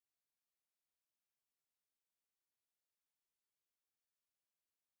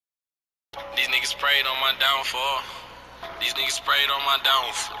These niggas prayed on my downfall. These niggas prayed on my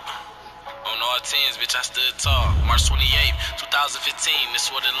downfall. On all 10s, bitch, I stood tall. March 28th, 2015,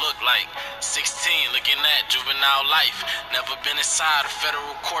 this what it looked like. 16, looking at juvenile life. Never been inside a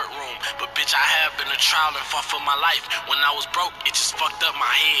federal courtroom, but bitch, I have been a trial and fought for my life. When I was broke, it just fucked up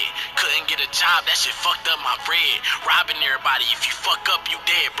my head. Couldn't get a job, that shit fucked up my bread. Robbing everybody, if you fuck up, you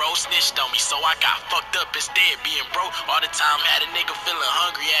dead, bro. Snitched on me, so I got fucked up instead. Being broke all the time, had a nigga feeling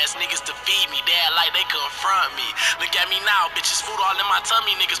hungry ass niggas to feed me. They act like they confront me. Look at me now, bitches, food all in my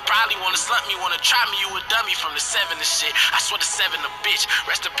tummy. Niggas probably wanna slut me, wanna try me, you a dummy from the 7 and shit. I swear the 7 a bitch.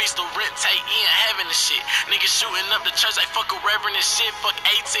 Rest in peace to rent, take in heaven and shit. Niggas shooting up the church like fuck a reverend and shit. Fuck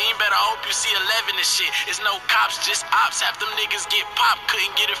 18, better hope you see 11 and shit. It's no cops, just ops. Half them niggas get popped.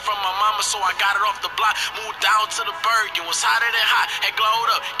 Couldn't get it from my mama, so I got it off the block. Moved down to the Bergen, was hotter than hot. Had glowed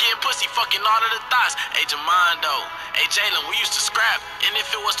up, getting pussy, fucking all of the thoughts. Hey Jamando, hey Jalen, we used to scrap. And if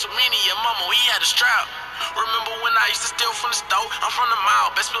it was too many, your mama, he had a strap. Remember when I used to steal from the stove? I'm from the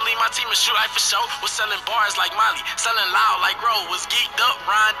mile, best believe my team is shoot like for show. Was selling bars like Molly, selling loud like Roe. Was geeked up,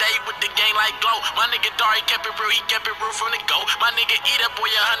 Ron Day with the gang like Glow. My nigga Dari kept it real, he kept it real from the go. My nigga eat up, boy,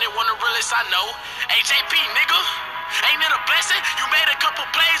 100, one of the realest I know. AJP, nigga. Ain't it a blessing? You made a couple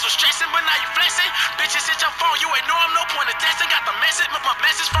plays, was stressing, but now you flexing. Bitches hit your phone, you ignore them, no point of testing. Got the message, my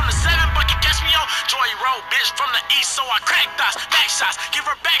message from the 7, but can catch me on Joy Road, bitch, from the east, so I crack dots, back shots, give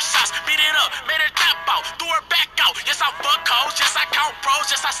her back shots, beat it up, made her tap out, threw her back out. Yes, I fuck hoes, yes, I count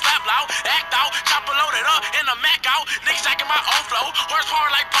pros, yes, I slap loud, act out, chopper loaded up, and a Mac out. Niggas jacking my own flow, horsepower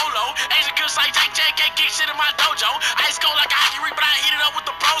like Polo, Asian kush like Jack, can't kick shit in my dojo. Ice cold like a hockey ring, but I heat it up with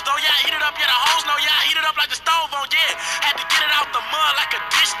the pros, though. Yeah, I heat it up, yeah, the hoes know, yeah, I heat it up like the stove on, yeah. Had to get it out the mud like a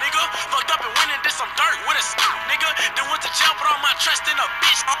dish, nigga. Fucked up and went and did some dirt with a stick, nigga. Then went to jail, put all my trust in a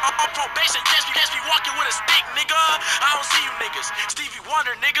bitch. On probation, catch me walking with a stick, nigga. I don't see you niggas. Stevie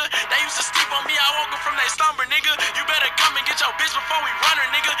Wonder, nigga. They used to sleep on me, I woke up from that slumber, nigga. You better come and get your bitch before we run her,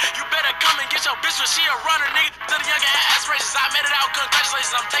 nigga. You better come and get your bitch when she a runner, nigga. To the younger aspirations, I made it out,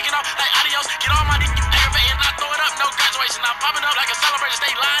 congratulations. I'm taking off like adios. Get all my niggas, you aggravating, I throw it up, no graduation. I'm popping up like a celebration,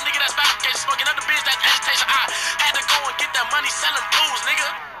 stay lying, nigga. That's fabrication, smoking up the bitch, that's agitation. I had to go and get that money selling blues, nigga.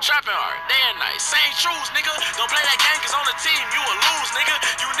 Trapping hard, day and night, same truths, nigga. Don't play that game, cause on the team, you will lose, nigga.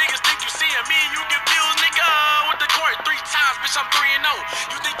 You niggas think you seeing me and you confused, nigga. With the court 3 times, bitch, I'm 3-0.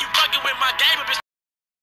 You think you fucking with my game, but bitch.